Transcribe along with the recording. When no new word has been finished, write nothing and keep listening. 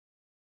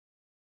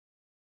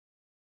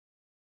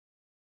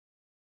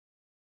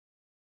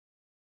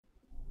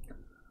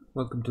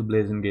Welcome to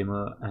Blazing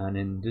Gamer, and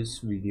in this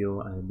video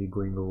I'll be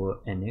going over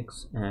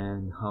NX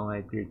and how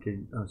I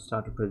created a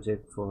starter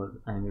project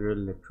for Angular,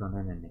 Electron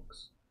and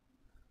NX.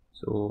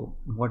 So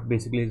what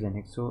basically is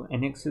NX? So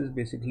NX is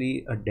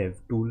basically a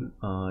dev tool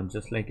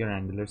just like your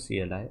Angular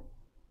CLI,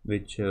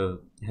 which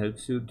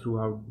helps you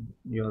throughout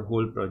your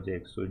whole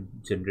project. So it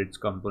generates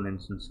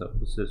components and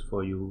services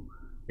for you,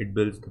 it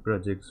builds the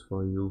projects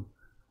for you,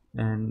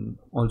 and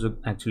also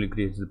actually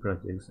creates the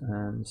projects.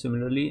 And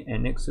similarly,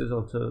 NX is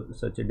also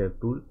such a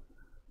dev tool,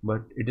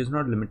 but it is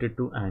not limited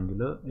to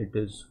Angular, it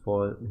is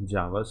for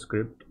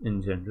JavaScript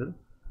in general.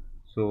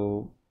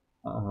 So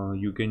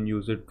you can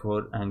use it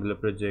for Angular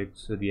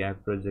projects,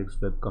 React projects,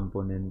 web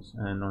components,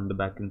 and on the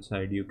backend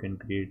side you can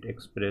create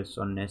Express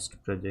or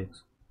Nest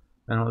projects,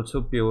 and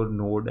also pure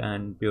Node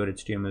and pure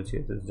HTML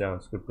CSS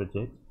JavaScript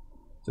projects.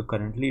 So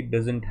currently it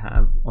doesn't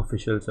have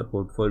official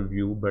support for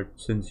Vue, but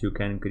since you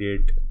can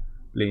create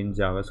plain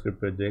JavaScript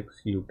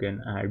projects, you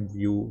can add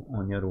Vue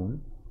on your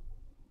own.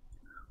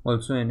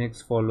 Also,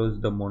 NX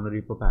follows the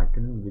monorepo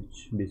pattern,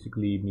 which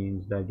basically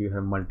means that you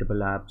have multiple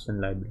apps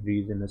and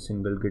libraries in a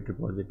single Git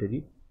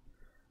repository,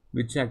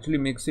 which actually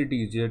makes it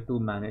easier to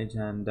manage,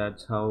 and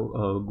that's how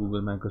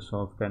Google,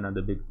 Microsoft and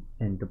other big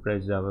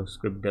enterprise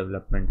JavaScript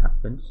development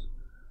happens.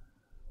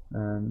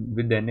 And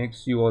with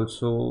NX you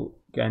also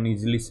can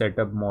easily set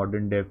up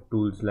modern dev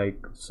tools like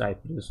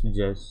Cypress,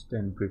 Jest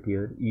and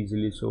Prettier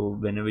easily. So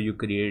whenever you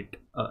create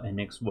a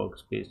NX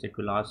workspace, it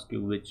will ask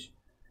you which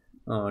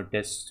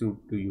test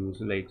suite to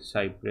use, like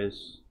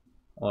Cypress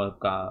or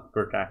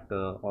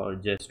Protractor or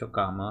Jest or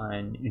Karma,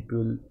 and it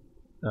will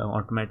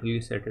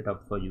automatically set it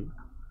up for you.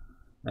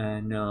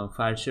 And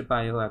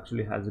Fireship.io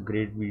actually has a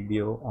great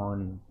video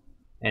on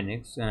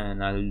NX,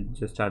 and I'll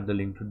just add the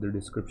link to the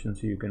description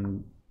so you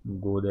can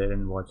go there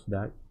and watch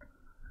that.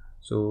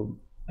 So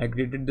I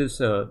created this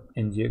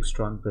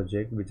Ngxtron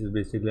project, which is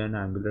basically an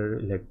Angular,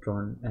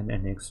 Electron and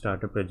NX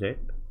starter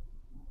project.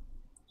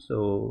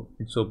 So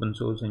it's open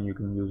source and you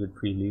can use it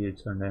freely.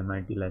 It's under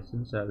MIT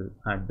license. I'll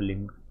add the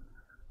link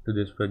to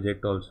this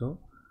project also.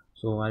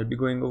 So I'll be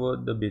going over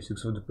the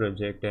basics of the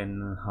project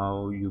and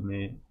how you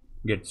may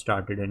get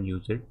started and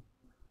use it.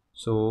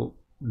 So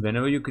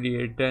whenever you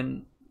create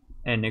an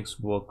NX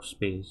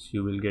workspace,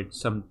 you will get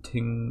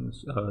something,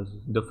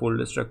 the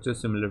folder structure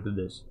similar to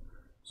this.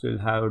 So you'll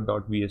have a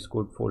 .vs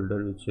code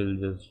folder which will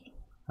just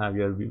have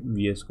your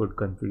VS Code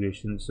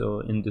configuration.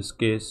 So in this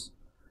case,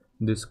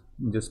 this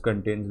just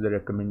contains the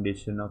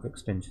recommendation of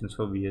extensions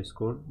for VS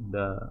Code.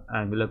 The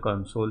Angular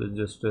console is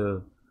just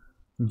a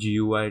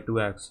GUI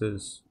to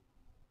access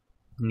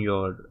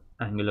your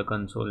Angular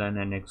console and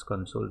NX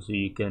console, so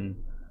you can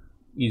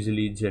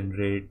easily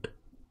generate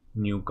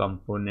new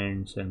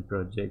components and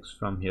projects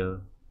from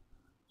here.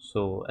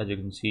 So as you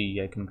can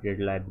see, I can create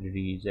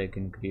libraries, I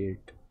can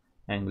create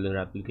Angular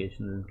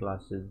applications and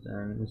classes,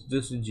 and it's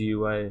just a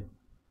GUI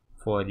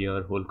for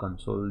your whole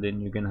console.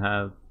 Then you can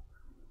have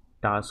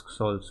tasks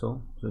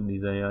also. So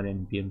these are your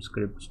npm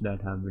scripts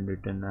that have been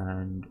written,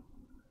 and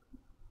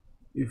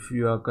if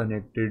you are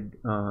connected,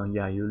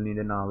 you'll need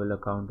an Owl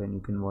account, and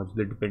you can watch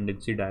the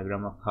dependency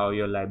diagram of how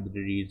your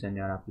libraries and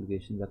your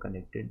applications are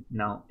connected.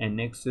 Now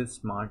NX is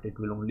smart, it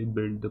will only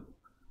build the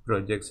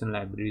projects and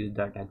libraries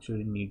that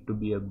actually need to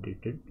be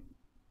updated.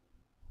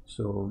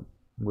 So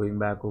going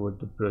back over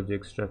the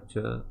project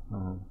structure,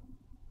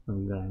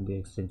 we ran the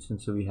extension.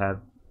 So we have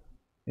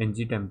ng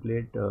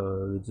template,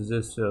 which is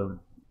just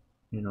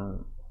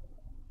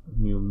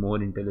new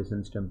more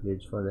intelligence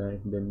templates for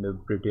that. Then the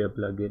Prettier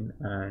plugin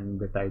and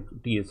the type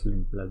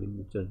TSLint plugin,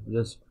 which are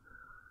just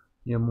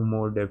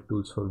more dev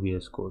tools for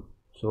VS Code.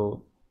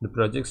 So the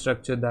project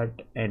structure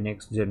that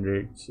NX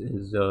generates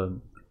is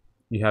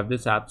you have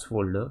this apps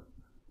folder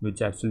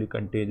which actually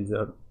contains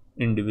your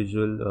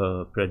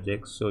individual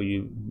projects. So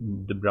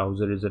the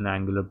browser is an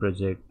Angular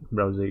project,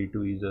 browser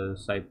E2 is a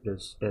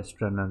Cypress test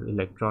runner,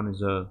 Electron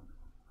is a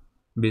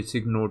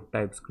basic Node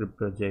TypeScript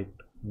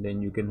project.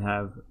 Then you can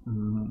have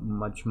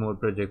much more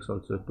projects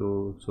also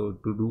to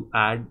do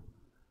add.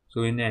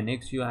 So in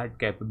NX you add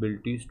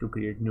capabilities to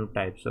create new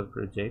types of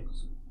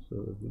projects.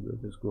 So we will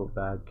just go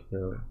back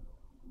here,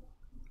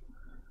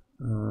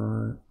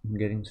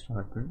 getting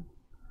started.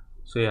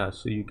 So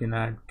you can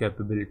add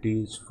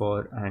capabilities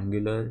for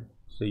Angular.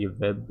 So your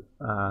web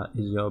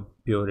is your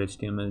pure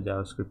HTML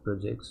JavaScript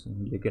projects,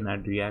 and you can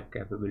add React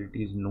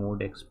capabilities,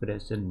 Node,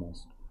 Express and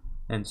Nest.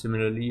 And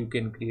similarly you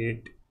can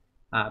create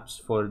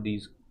apps for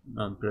these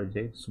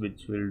projects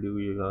which will do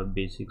your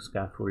basic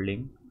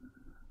scaffolding,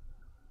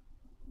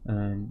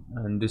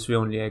 and this way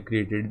only I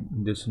created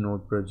this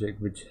Node project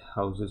which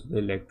houses the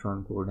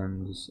Electron code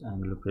and this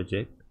Angular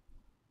project.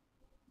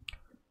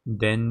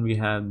 Then we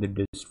have the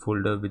dist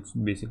folder, which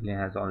basically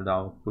has all the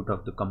output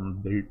of the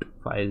built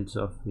files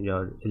of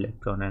your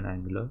Electron and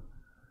Angular.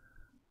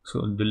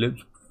 So the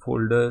libs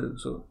folder,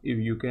 so if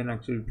you can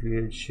actually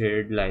create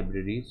shared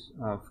libraries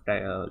of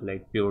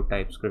like pure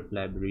TypeScript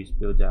libraries,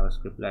 pure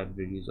JavaScript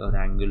libraries, or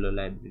Angular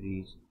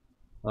libraries,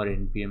 or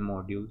npm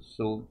modules.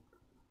 So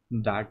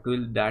That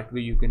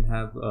way you can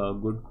have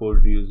good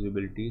code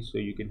reusability. So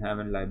you can have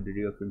a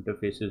library of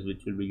interfaces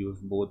which will be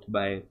used both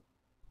by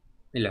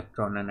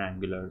Electron and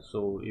Angular.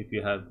 So if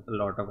you have a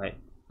lot of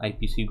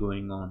IPC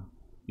going on,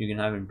 you can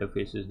have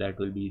interfaces that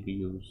will be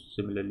reused.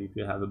 Similarly, if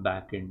you have a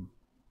backend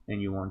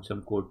and you want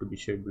some code to be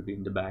shared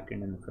between the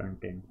backend and the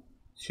front end,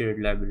 shared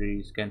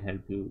libraries can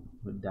help you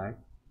with that.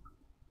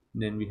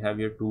 Then we have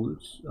your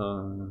tools,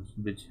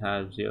 which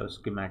has your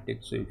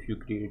schematics. So if you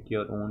create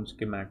your own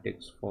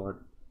schematics for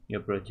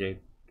your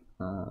project,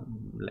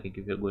 like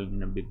if you're going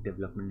in a big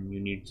development and you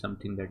need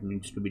something that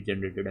needs to be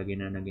generated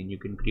again and again, you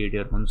can create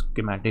your own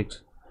schematics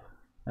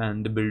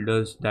and the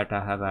builders that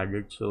I have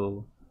added.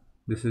 So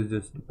this is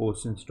just the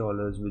post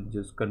installers which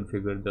just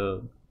configure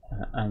the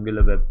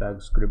Angular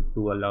Webpack script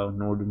to allow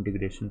node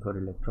integration for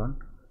Electron.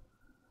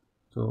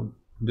 So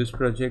this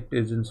project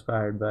is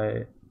inspired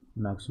by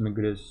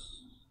Maximigris.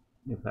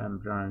 If I'm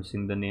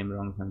pronouncing the name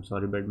wrong, I'm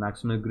sorry, but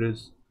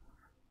Maximigris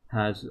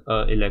has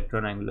a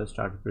Electron Angular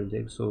starter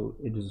project, so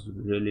it is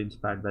really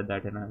inspired by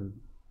that, and I've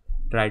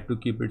tried to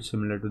keep it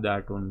similar to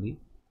that only.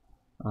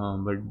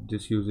 But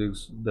this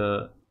uses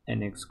the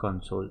NX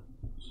console.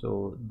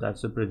 So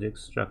that's the project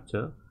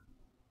structure,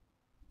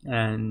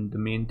 and the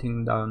main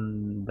thing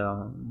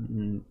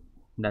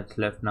that's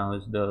left now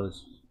is the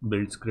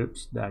build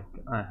scripts that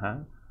I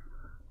have.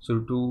 So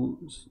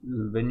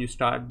when you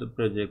start the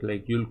project,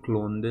 like you'll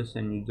clone this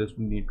and you just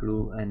need to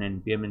do an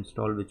npm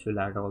install which will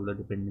add all the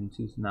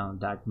dependencies. Now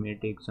that may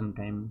take some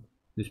time.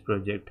 This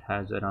project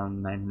has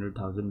around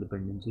 900,000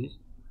 dependencies.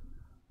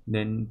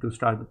 Then to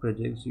start the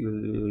projects,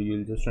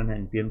 you'll just run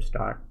npm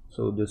start.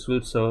 So this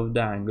will serve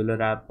the Angular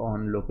app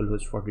on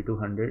localhost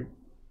 4200,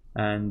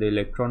 and the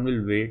Electron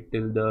will wait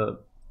till the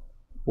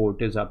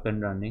port is up and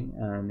running,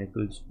 and it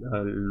will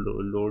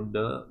load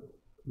the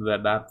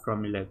web app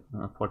from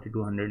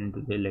 4200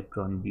 into the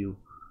Electron view.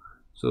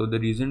 So the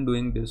reason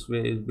doing this way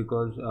is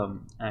because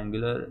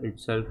Angular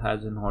itself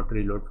has an hot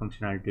reload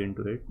functionality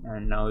into it,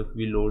 and now if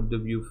we load the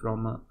view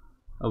from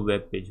a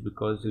web page,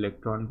 because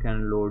Electron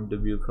can load the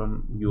view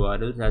from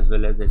URLs as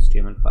well as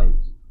HTML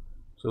files.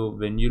 So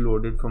when you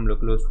load it from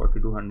localhost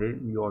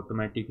 4200, you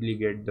automatically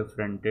get the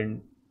front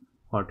end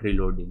hot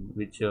reloading,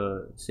 which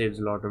saves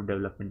a lot of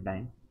development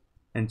time.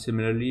 And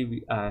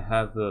similarly, I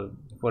have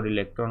for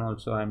Electron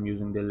also, I'm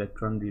using the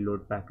Electron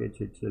reload package,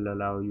 which will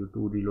allow you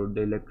to reload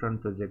the Electron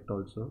project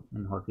also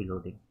in hot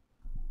reloading.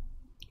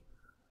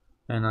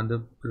 And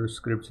other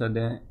scripts are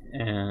the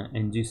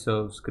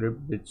ngserve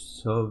script, which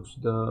serves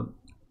the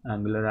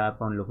Angular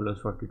app on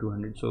localhost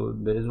 4200. So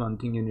there is one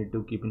thing you need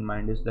to keep in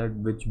mind, is that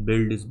which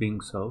build is being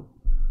served.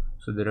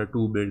 So there are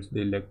two builds,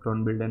 the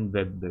Electron build and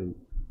web build.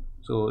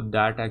 So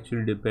that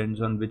actually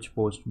depends on which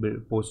post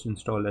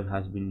installer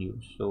has been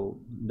used. So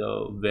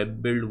the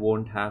web build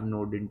won't have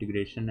node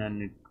integration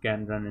and it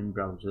can run in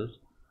browsers,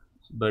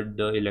 but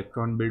the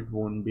Electron build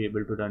won't be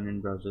able to run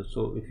in browsers.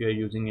 So if you're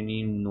using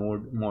any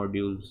node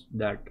modules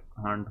that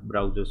aren't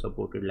browser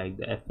supported, like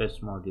the FS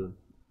module,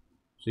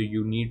 so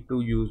you need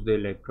to use the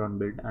Electron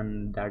build,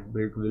 and that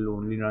build will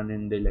only run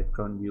in the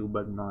Electron view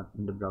but not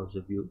in the browser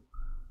view.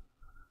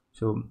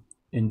 So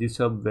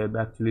ngserve web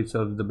actually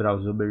serves the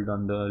browser build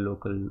on the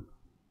local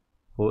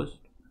host.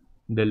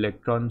 The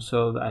Electron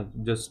serve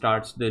just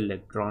starts the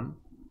Electron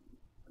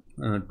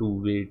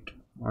to wait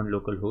on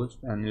localhost,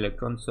 and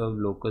Electron serve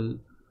local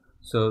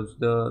serves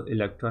the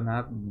Electron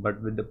app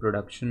but with the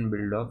production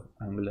build of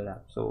Angular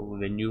app. So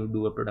when you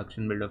do a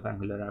production build of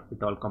Angular app,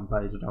 it all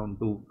compiles down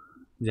to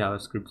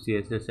JavaScript,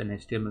 CSS and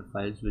HTML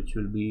files, which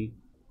will be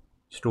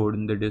stored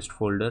in the dist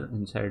folder.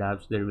 Inside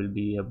apps there will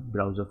be a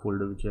browser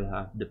folder which will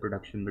have the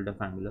production build of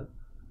Angular.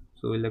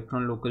 So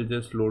Electron local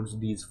just loads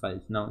these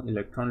files. Now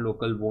Electron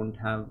local won't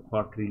have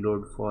hot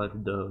reload for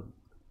the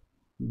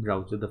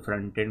browser, the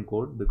front end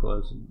code,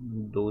 because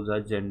those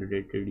are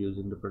generated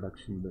using the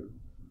production build.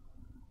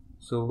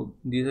 So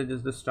these are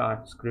just the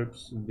start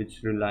scripts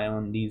which rely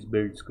on these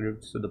build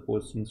scripts. So the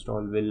post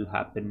install will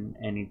happen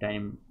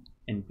anytime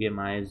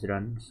npmi is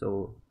run.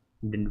 So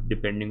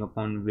depending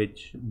upon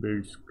which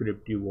build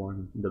script you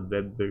want, the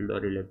web build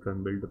or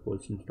Electron build, the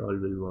post install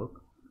will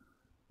work.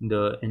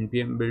 The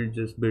npm build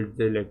just builds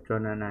the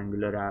Electron and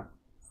Angular app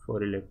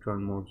for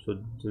Electron mode, so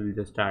we'll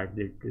just add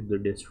it to the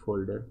dist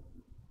folder.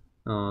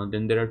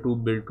 Then there are two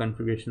build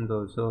configurations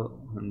also,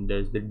 and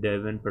there's the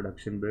dev and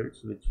production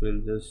builds, which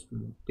will just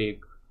take,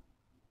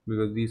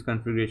 because these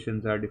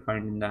configurations are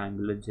defined in the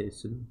Angular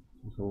JSON,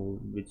 so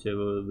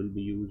whichever will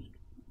be used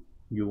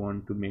you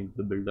want to make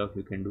the build of,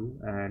 you can do.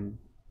 And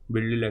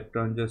build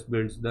Electron just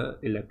builds the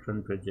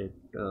Electron project,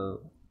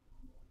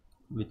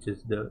 which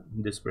is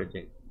this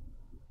project.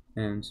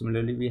 And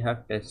similarly we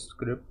have test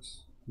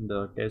scripts.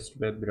 The test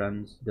web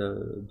runs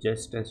the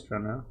jest test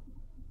runner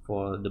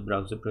for the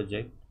browser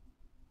project,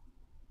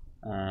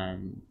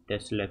 and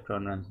test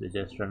Electron runs the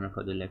jest runner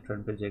for the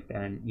Electron project,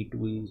 and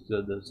E2 is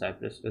the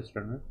Cypress test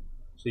runner.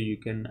 So you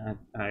can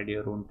add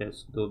your own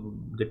tests. Though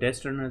the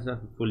test runners are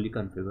fully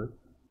configured,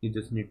 you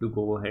just need to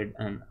go ahead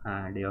and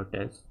add your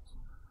tests.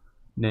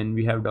 Then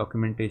we have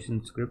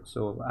documentation scripts.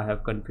 So I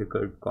have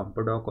configured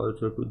compodoc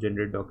also to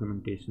generate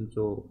documentation.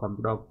 So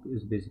compodoc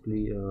is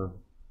basically a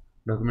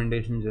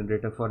documentation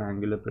generator for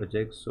Angular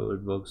projects. So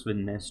it works with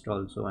Nest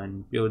also,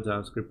 and pure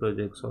JavaScript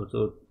projects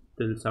also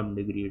till some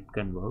degree it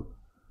can work.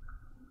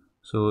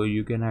 So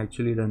you can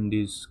actually run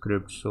these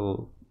scripts.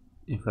 So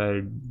if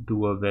I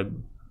do a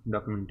web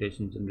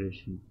documentation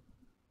generation,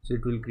 so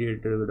it will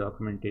create a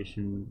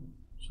documentation.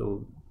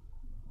 So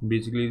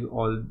basically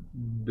all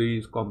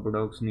these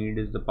compodocs need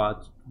is the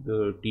path,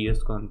 the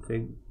ts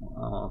config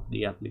of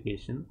the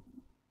application.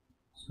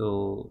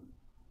 So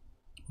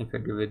if I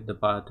give it the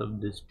path of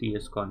this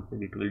ts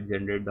config, it will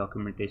generate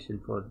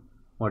documentation for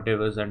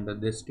whatever's under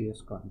this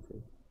ts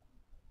config.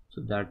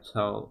 So that's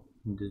how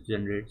this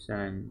generates,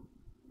 and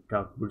it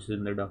outputs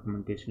in the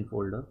documentation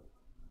folder,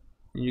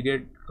 and you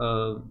get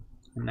a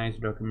nice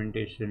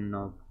documentation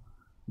of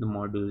the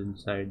module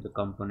inside, the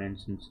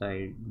components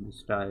inside, the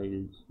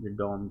styles, the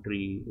DOM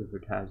tree if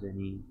it has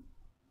any,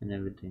 and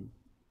everything.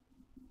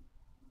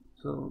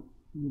 So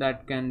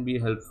that can be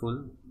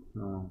helpful.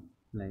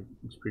 Like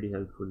it's pretty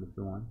helpful if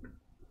you want.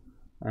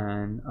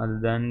 And other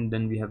than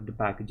then we have the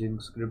packaging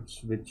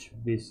scripts, which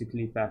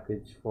basically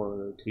package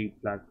for three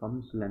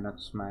platforms: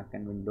 Linux, Mac,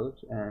 and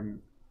Windows. And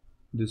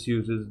this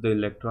uses the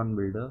Electron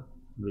builder,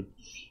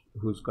 which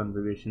whose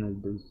configuration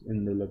is this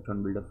in the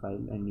Electron builder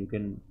file, and you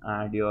can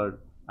add your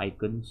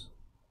icons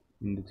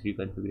in the three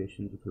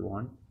configurations if you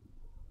want.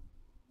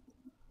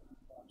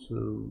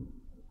 So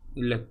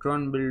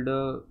Electron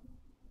builder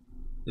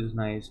is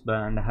nice, but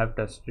and I have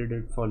tested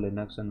it for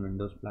Linux and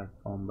Windows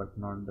platform, but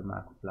not the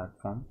Mac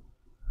platform.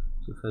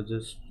 So if I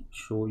just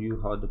show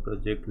you how the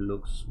project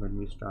looks when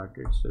we start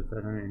it. So if I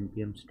run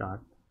npm start,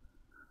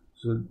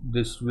 so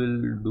this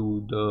will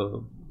do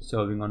the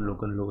serving on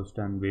localhost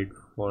and wait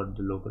for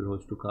the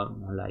localhost to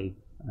come alive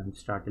and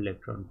start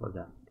Electron for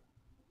that.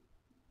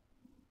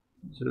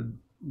 So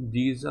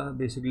these are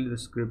basically the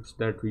scripts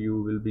that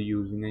you will be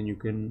using, and you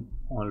can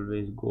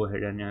always go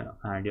ahead and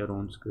add your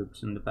own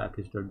scripts in the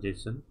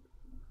package.json.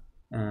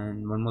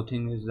 And one more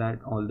thing is that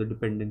all the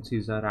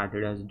dependencies are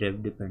added as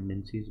dev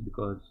dependencies,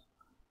 because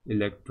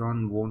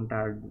Electron won't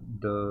add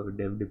the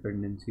dev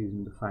dependencies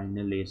in the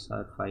final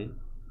ASR file,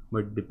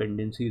 but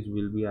dependencies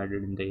will be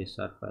added in the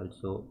ASR file.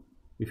 So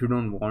if you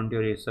don't want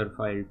your ASR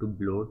file to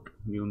bloat,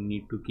 you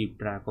need to keep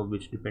track of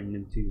which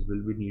dependencies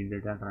will be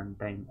needed at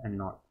runtime and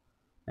not.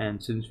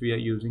 And since we are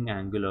using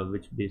Angular,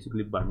 which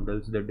basically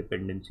bundles the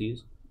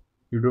dependencies,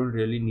 you don't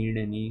really need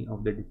any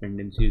of the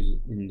dependencies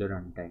in the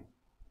runtime.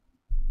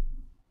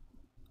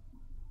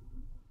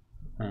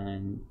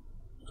 And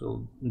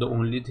so the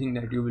only thing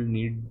that you will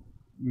need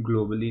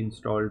globally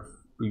installed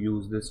to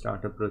use this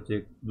starter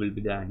project will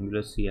be the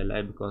Angular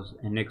CLI, because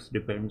NX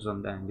depends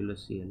on the Angular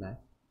CLI.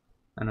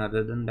 And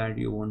other than that,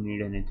 you won't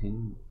need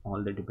anything.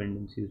 All the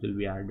dependencies will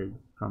be added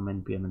from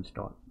npm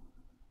install.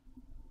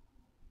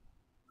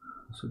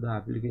 So the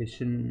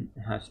application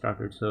has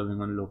started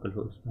serving on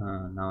localhost.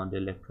 Now the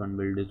Electron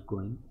build is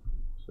going.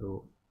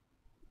 So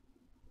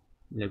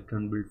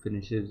Electron build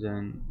finishes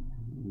and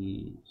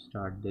we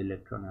start the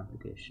Electron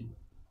application.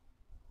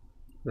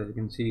 So as you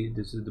can see,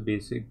 this is the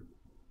basic.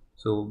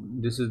 So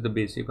this is the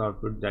basic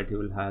output that you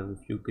will have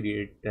if you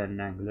create an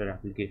Angular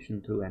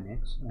application through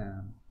NX.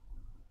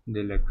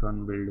 The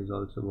Electron build is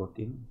also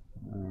working,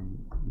 and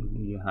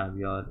you have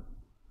your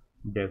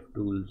dev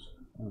tools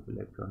of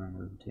Electron and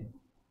everything.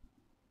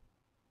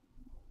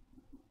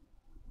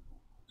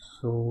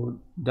 So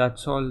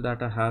that's all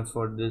that I have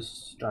for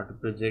this starter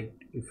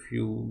project. If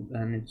you,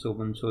 and it's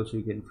open source,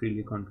 you can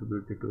freely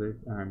contribute to it,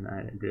 and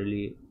I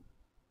really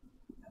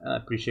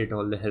appreciate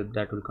all the help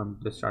that will come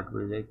to the starter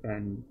project.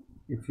 And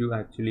if you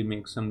actually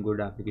make some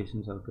good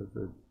applications out of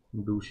it,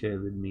 do share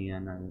with me,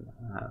 and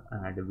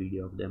I'll add a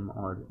video of them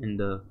or in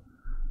the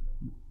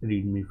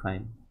readme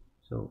file.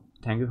 So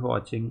thank you for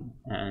watching,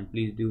 and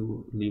please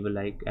do leave a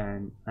like.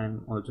 And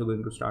I'm also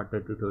going to start a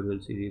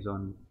tutorial series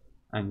on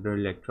Angular,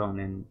 Electron,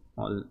 and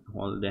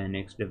all the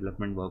NX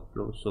development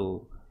workflow.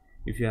 So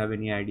if you have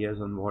any ideas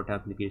on what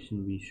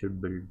application we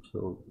should build,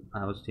 so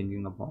I was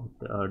thinking about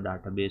a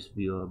database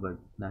viewer, but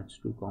that's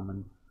too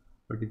common.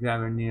 But if you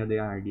have any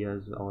other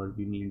ideas, or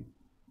we need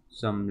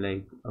some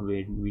like a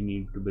way we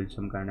need to build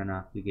some kind of an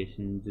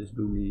application, just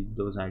do leave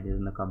those ideas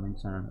in the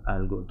comments and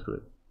I'll go through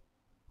it.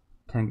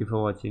 Thank you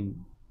for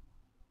watching.